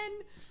 10.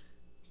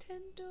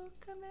 10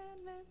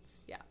 commandments.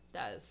 Yeah,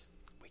 that is.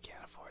 We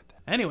can't afford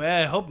that. Anyway,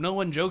 I hope no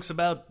one jokes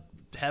about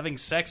having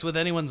sex with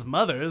anyone's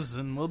mothers,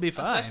 and we'll be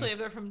fine. Especially if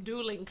they're from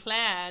dueling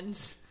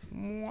clans.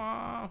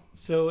 Mwah.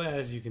 So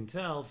as you can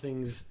tell,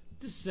 things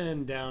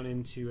descend down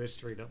into a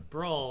straight up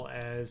brawl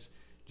as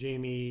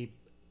Jamie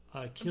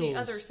kills The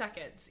other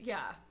seconds,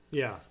 yeah.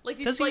 Yeah. Like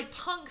Does these he- like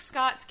punk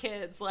Scots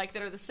kids, like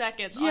that are the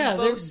seconds Yeah, on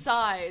they're- both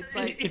sides.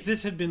 Like If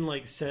this had been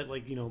like set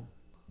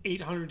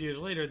 800 years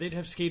later, they'd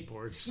have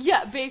skateboards.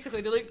 yeah,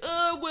 basically they're like,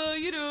 oh well,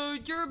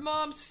 your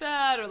mom's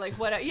fat or like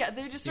whatever. Yeah,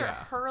 they just start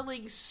Yeah.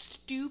 hurling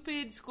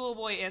stupid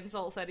schoolboy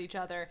insults at each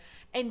other,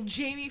 and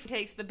Jamie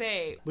takes the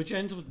bait. Which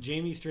ends with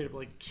Jamie straight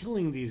up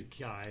killing these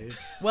guys.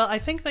 Well, I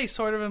think they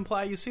sort of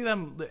imply, you see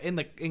them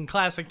in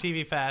classic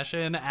TV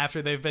fashion,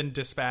 after they've been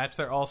dispatched,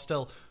 they're all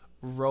still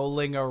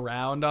rolling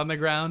around on the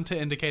ground to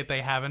indicate they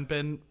haven't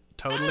been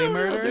totally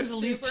murdered. There's at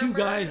least Super two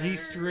guys murdered.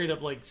 he's straight up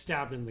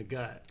stabbed in the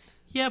gut.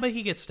 Yeah, but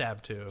he gets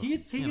stabbed too. He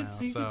gets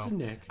a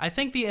nick. I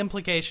think the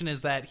implication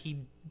is that he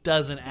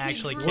doesn't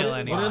actually drew kill it.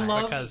 anyone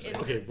What I love,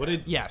 because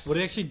what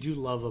I actually do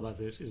love about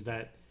this is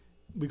that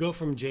we go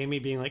from Jamie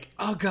being like,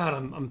 "Oh God,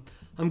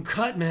 I'm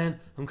cut, man,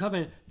 I'm cut,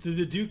 man," to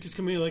the Duke just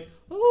coming like,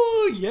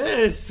 "Oh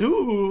yes,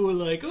 ooh,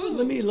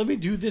 let me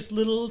do this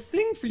little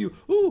thing for you,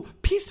 ooh,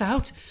 peace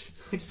out,"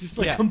 just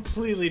Yeah.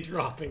 completely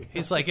dropping.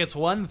 he's like, it's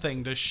one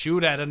thing to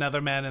shoot at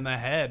another man in the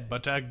head,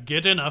 but to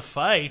get in a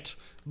fight,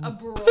 A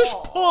brawl. pish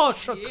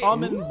posh, a Yeah.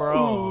 common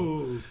bro.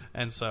 Ooh.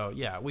 And so,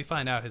 yeah, we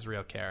find out his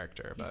real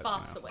character. He But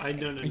fops away. I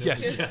know.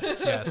 Yes, Yeah.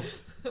 yes,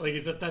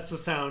 Like that's the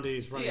sound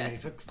he's running. Yes.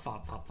 It's like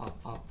pop, pop,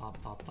 pop, pop,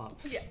 pop, pop, pop.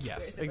 Yeah, yes,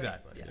 basically.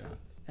 exactly. Yeah. Yeah.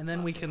 And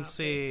then we Pops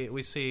can him out.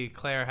 we see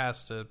Claire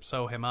has to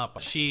sew him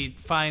up. She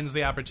finds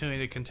the opportunity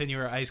to continue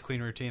her Ice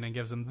Queen routine and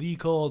gives him the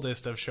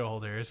coldest of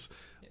shoulders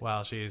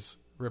while she's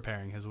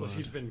repairing his Well, wound.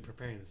 she's been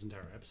preparing this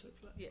entire episode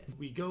for that. Yes.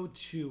 We go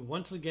to,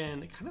 once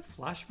again, kind of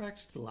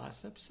flashbacks to the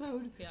last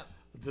episode. Yep.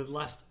 The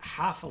last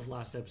half of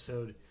last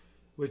episode,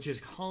 which is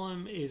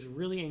Colin is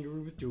really angry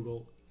with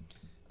Dougal.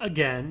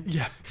 Again.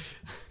 Yeah.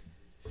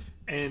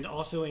 And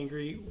also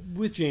angry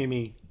with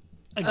Jamie.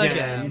 Again.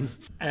 Again.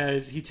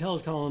 As he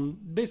tells Colin,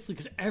 basically,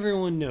 because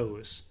everyone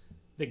knows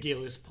that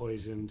Galus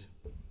poisoned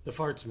the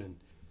Fartsman.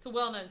 It's a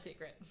well-known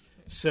secret.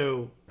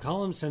 So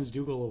Colin sends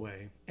Dougal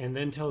away and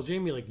then tells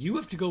Jamie, you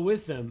have to go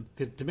with them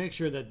to make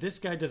sure that this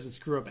guy doesn't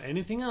screw up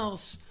anything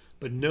else,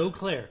 but no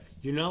Claire.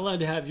 You're not allowed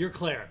to have your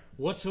Claire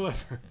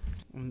whatsoever.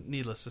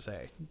 Needless to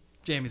say,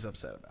 Jamie's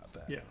upset about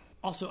that. Yeah.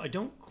 Also, I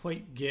don't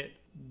quite get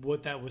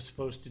what that was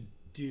supposed to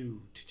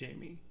do to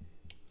Jamie.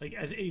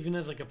 Even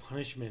as a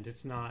punishment,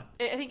 it's not.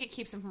 I think it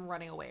keeps him from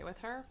running away with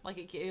her. Like,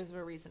 it gives him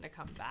a reason to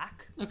come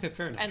back. Okay,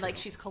 fair enough. And,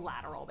 she's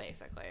collateral,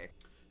 basically.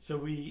 So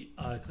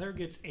Claire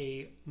gets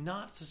a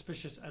not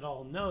suspicious at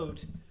all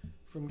note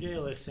from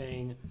Galus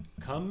saying,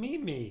 "Come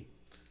meet me."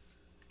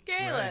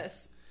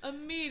 Galus!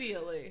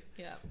 Immediately.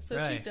 Yeah. So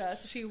she Right.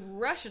 does. So she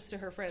rushes to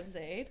her friend's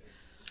aid.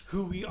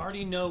 Who we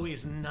already know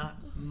is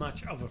not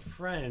much of a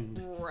friend.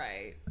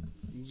 Right.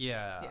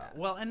 Yeah. Yeah.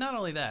 Well, and not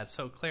only that,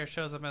 so Claire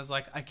shows up as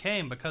I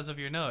came because of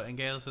your note, and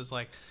Galus is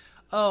like,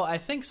 oh, I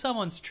think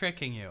someone's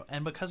tricking you.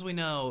 And because we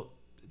know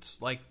it's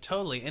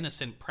totally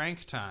innocent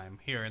prank time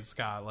here in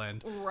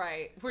Scotland.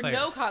 Right. Where Claire.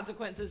 no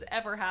consequences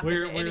ever happen to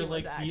Where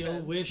anyone's the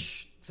actions.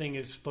 wish thing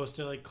is supposed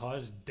to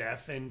cause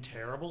death and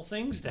terrible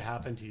things to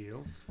happen to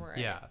you. Right.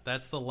 Yeah,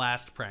 that's the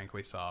last prank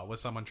we saw, was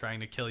someone trying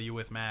to kill you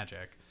with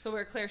magic. So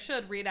where Claire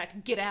should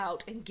reenact "get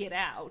out" and "get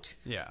out,"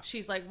 Yeah.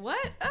 she's like, "What?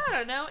 I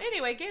don't know.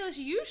 Anyway, Galus,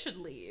 you should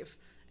leave."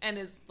 And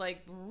is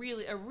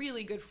really a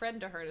really good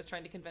friend to her, and is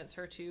trying to convince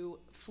her to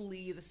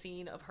flee the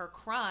scene of her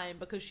crime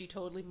because she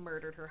totally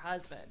murdered her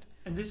husband.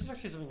 And this is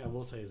actually something I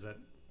will say is that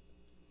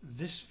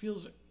this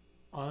feels,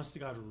 honest to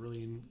God,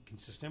 really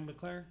inconsistent with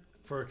Claire.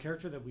 For a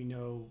character that we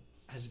know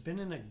has been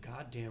in a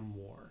goddamn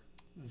war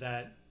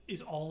that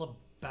is all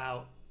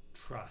about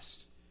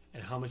trust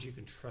and how much you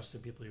can trust the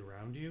people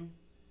around you,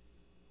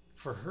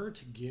 for her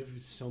to give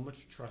so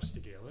much trust to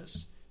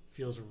Galus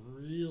feels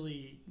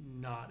really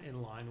not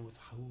in line with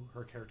how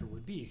her character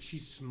would be.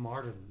 She's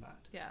smarter than that.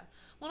 Yeah.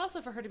 Well, and also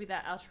for her to be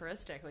that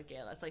altruistic with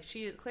Galus. Like,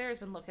 Claire has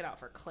been looking out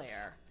for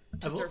Claire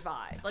to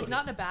survive. Like,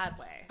 not in a bad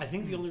way. I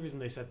think the only reason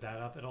they set that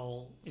up at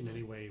all in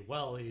any way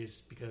well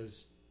is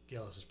because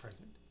Galus is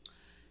pregnant.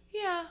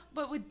 Yeah,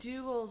 but with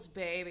Dougal's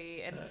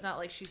baby, and it's not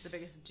like she's the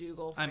biggest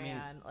Dougal fan. I mean,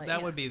 like,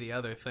 that would be the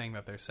other thing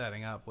that they're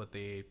setting up with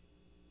the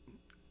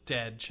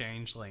dead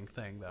changeling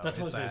thing, though. That's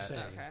what I was that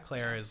saying. Okay.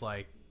 Claire is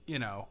like,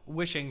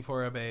 wishing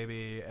for a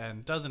baby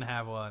and doesn't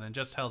have one and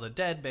just held a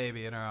dead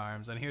baby in her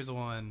arms. And here's a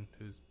woman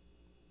who's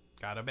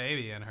got a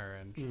baby in her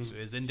and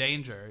is in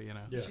danger,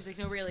 Yeah. She's like,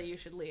 no, really, you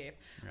should leave.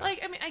 Yeah.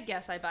 Like, I mean, I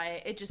guess I buy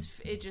it.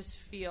 It just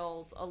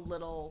feels a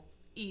little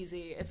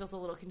easy. It feels a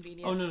little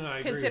convenient. Oh, no, I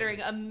agree considering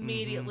with you.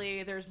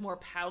 immediately there's more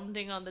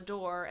pounding on the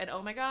door, and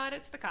oh my god,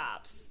 it's the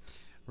cops.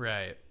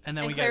 Right. And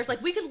then And we Claire's get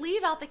like, we could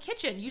leave out the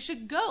kitchen. You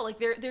should go. Like,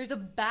 there's a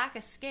back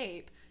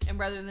escape. And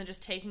rather than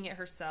just taking it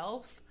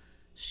herself,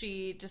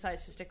 she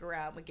decides to stick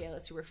around with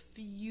Galus, who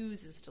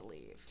refuses to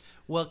leave.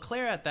 Well,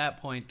 Claire at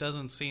that point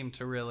doesn't seem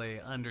to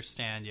really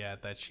understand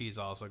yet that she's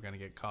also going to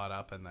get caught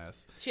up in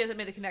this. She hasn't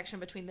made the connection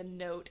between the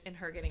note and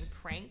her getting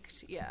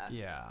pranked. Yeah.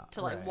 Yeah.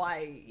 To like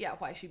right.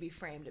 why she'd be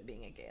framed at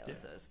being at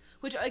Galus's,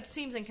 which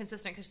seems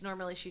inconsistent because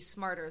normally she's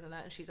smarter than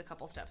that and she's a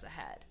couple steps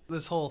ahead.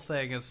 This whole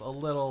thing is a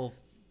little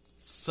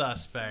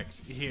suspect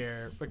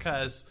here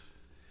because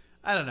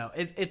I don't know.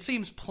 It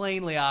seems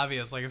plainly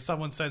obvious. Like if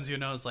someone sends you a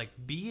note, it's like,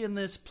 be in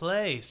this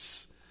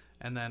place.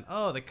 And then,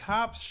 oh, the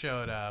cops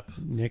showed up.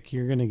 Nick,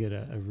 you're going to get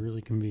a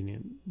really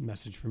convenient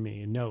message from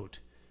me, a note,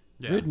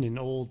 written in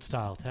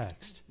old-style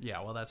text.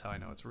 Yeah, well, that's how I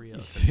know it's real.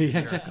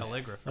 Yeah. You're a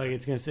calligrapher. Like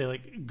it's going to say,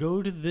 like,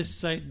 go to this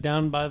site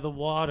down by the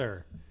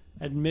water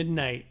at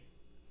midnight.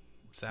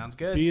 Sounds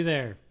good. Be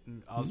there.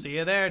 I'll see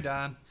you there,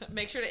 Don.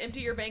 Make sure to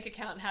empty your bank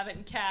account and have it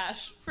in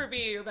cash for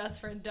being your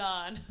best friend,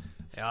 Don.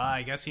 Yeah,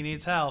 I guess he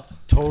needs help.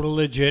 Total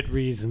legit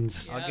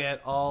reasons. Yeah. I'll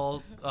get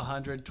all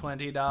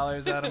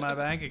 $120 out of my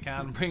bank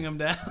account and bring them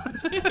down.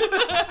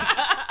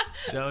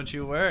 Don't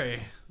you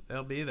worry.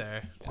 They'll be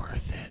there.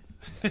 Worth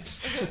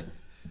it.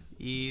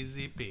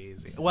 Easy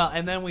peasy. Well,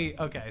 and then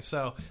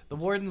so the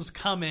wardens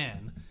come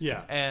in.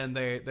 Yeah. And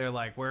they're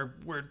like, we're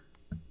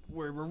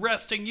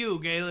arresting you,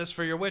 Galus,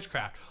 for your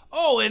witchcraft.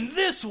 Oh, and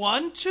this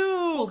one too.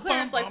 Well,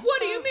 Claire's Bum, like, bum,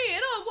 what do you bum.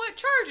 mean? On what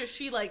charges?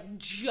 She like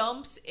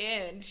jumps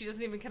in. She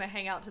doesn't even kind of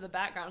hang out to the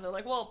background. They're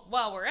like, well,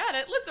 while we're at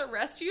it, let's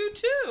arrest you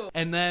too.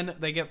 And then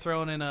they get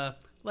thrown in a,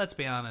 let's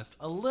be honest,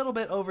 a little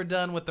bit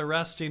overdone with the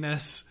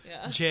rustiness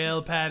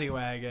jail paddy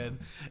wagon.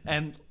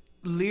 And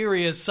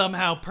Leary is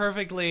somehow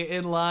perfectly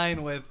in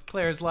line with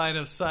Claire's line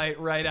of sight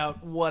right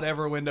out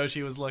whatever window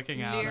she was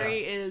looking out.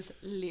 Leary is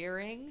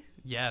leering.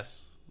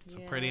 Yes. It's a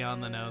pretty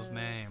on-the-nose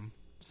name.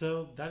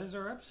 So that is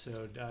our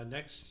episode.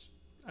 Next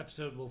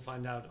episode, we'll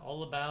find out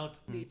all about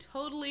The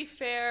totally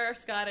fair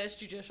Scottish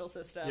judicial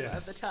system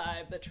of the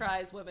time that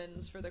tries women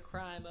for the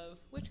crime of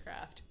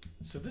witchcraft.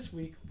 So this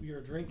week we are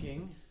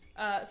drinking.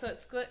 So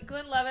it's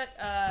Glenlivet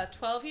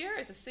 12 year.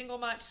 It's a single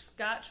malt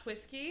Scotch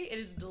whiskey. It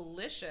is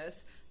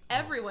delicious.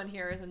 Everyone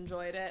here has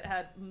enjoyed it.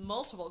 Had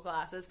multiple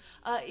glasses.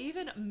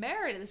 Even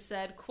Meredith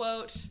said,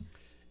 "quote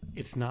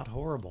It's not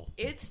horrible.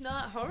 It's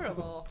not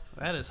horrible."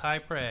 That is high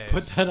praise.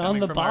 Put that on coming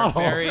the from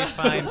bottle. Our very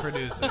fine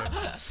producer.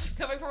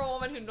 Coming from a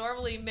woman who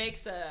normally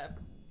makes a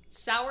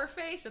sour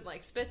face and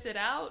like spits it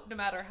out, no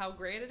matter how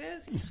great it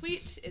is. It's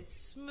sweet. It's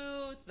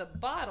smooth. The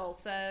bottle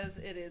says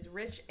it is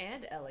rich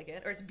and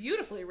elegant, or it's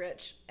beautifully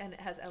rich and it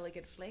has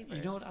elegant flavors.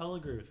 You know what? I'll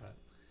agree with that.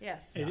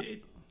 Yes.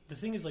 The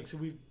thing is, like, so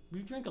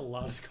we've drank a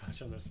lot of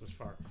scotch on this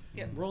far.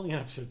 Yep. We're only on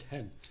episode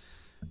 10.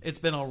 It's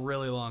been a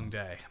really long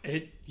day.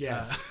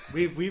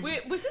 We've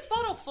Wait, was this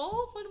bottle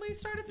full when we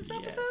started this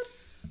episode?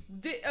 Yes.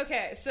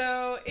 Okay,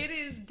 so it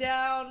is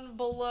down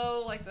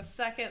below like the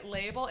second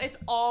label. It's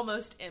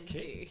almost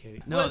empty.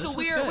 Katie. No, Well, this so was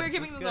we're good.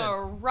 giving This this is a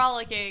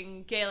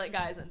rollicking Gaelic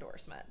Guys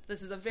endorsement.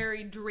 This is a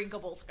very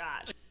drinkable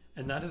scotch.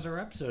 And that is our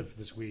episode for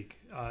this week.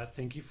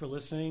 Thank you for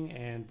listening,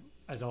 and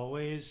as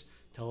always,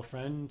 tell a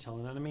friend, tell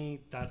an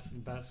enemy. That's the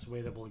best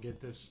way that we'll get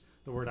the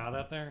word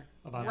out there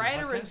about Write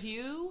our a podcast.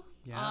 review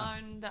Yeah.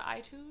 on the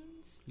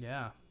iTunes.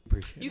 Yeah.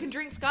 Appreciate You it. can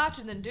drink scotch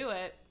and then do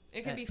it.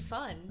 It can be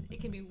fun.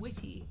 It can be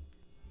witty.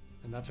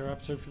 And that's our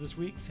episode for this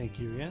week. Thank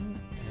you again,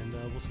 and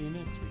we'll see you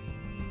next week.